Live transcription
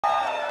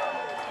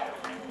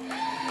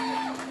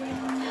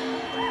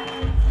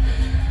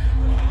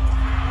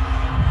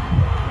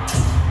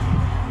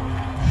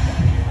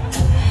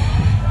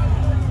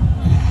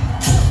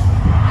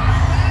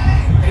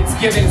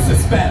giving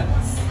suspense.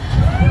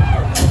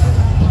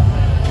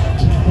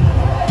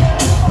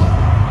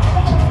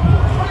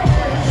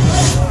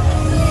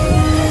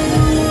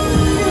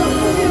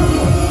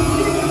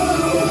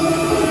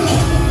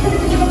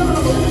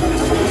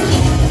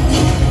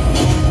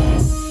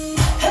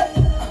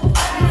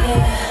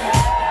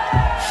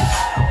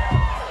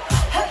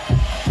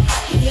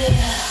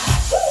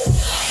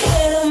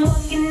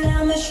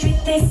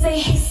 They say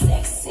he's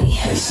sexy.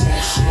 Hey,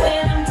 sexy.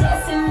 When I'm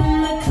dancing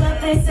in the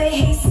club, they say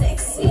he's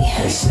sexy.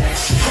 Hey,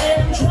 sexy.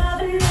 When I'm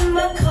driving in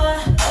my car,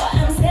 or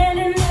I'm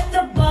standing at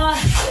the bar,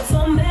 it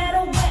don't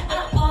matter where I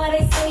are,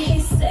 they say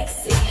he's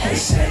sexy. Hey,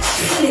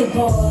 sexy. Silly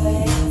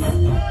boy,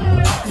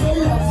 they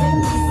loving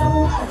me so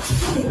much.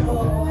 Silly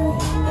boy,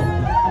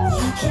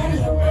 you can't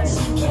hear but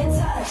you can't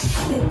touch.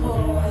 Silly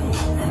boy,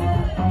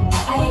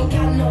 I ain't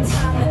got no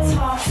time to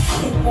talk.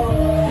 Silly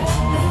boy,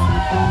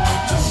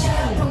 just shut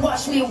up and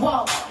watch me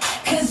walk.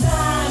 Cause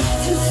I'm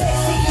too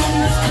sexy in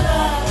this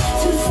club,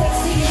 too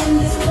sexy in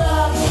this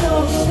club, so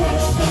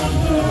sexy.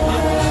 Too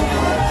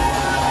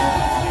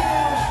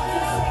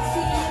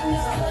sexy in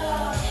this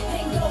club,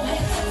 then go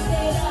ahead, turn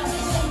it up,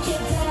 take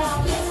it down,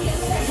 let's get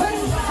sexy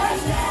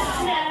right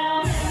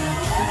now.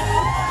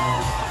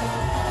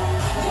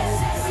 Get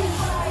sexy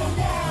right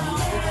now.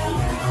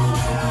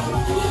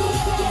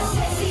 Get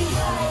sexy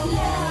right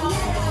now.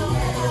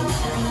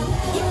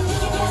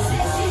 Get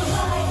sexy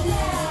right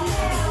now.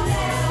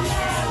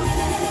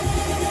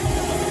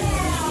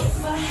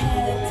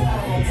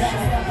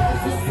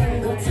 Every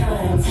single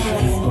time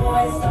these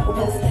boys stop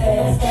and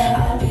stare,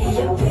 I'll be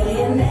a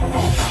billionaire.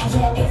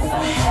 Yeah, if I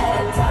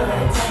had a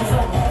dime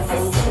for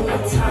every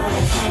single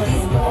time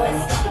these boys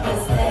stop and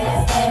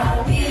stare,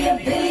 I'll be a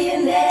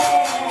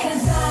billionaire.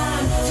 Cause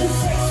I'm too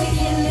sexy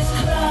in this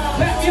club.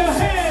 Clap your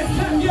hands,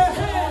 clap your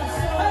hands.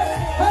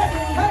 Hey,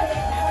 hey,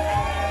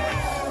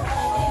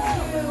 If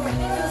you feel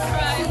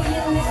sexy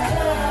in this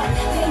club,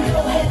 then go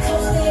ahead,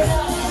 toast it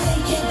up,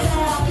 take it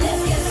down,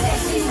 let's get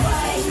sexy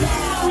right now.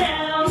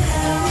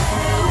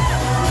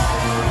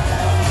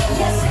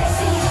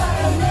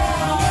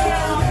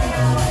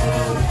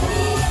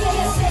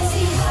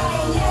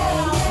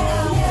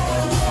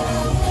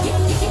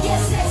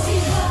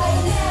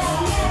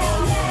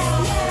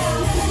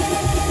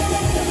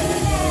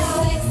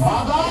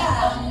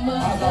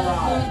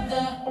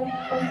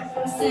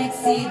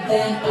 Sexy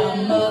then a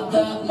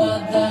mother.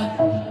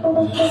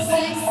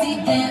 Sexy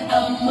then a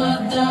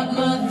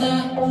mother.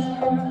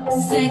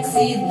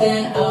 Sexy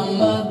then a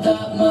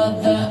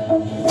mother.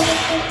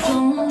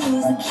 Don't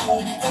lose the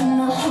key to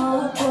my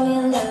heart, boy,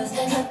 your love's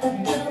got the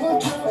double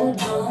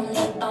drum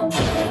that I'm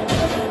playing.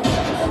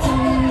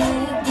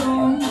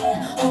 Don't need,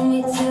 hold me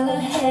till I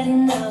had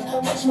enough.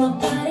 Watch my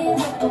body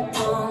rip a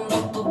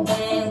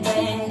bang,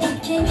 bang. We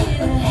came here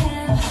to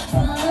have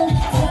fun,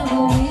 tell me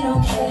we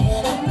don't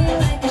care. Hold me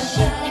like a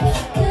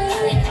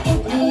shotgun,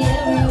 hit me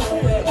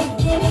everywhere. We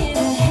came here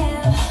to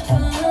have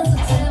fun, so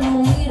tell me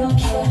we don't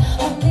care.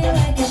 Hold me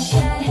like a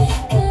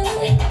shotgun,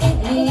 hit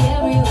me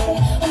everywhere.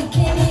 We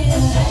came here to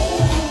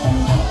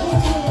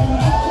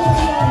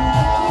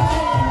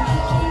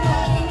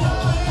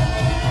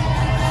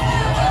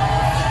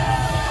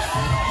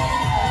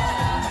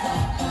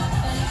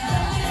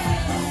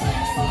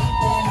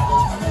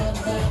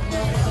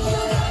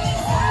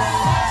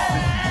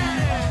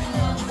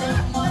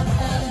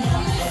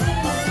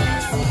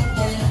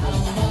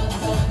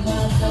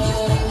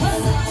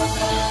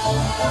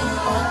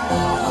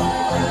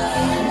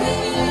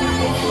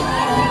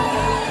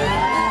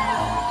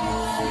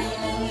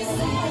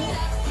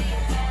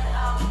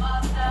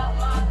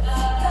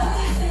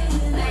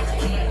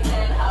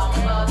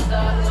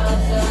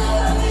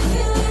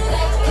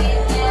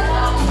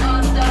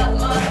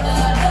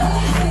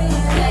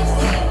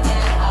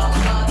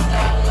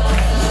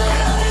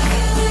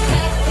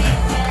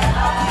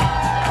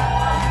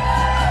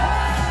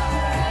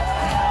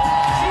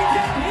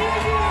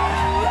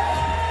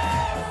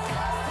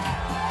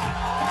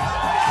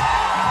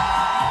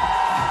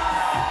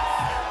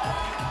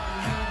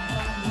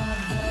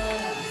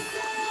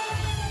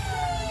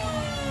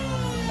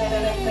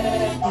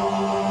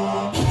Thank you.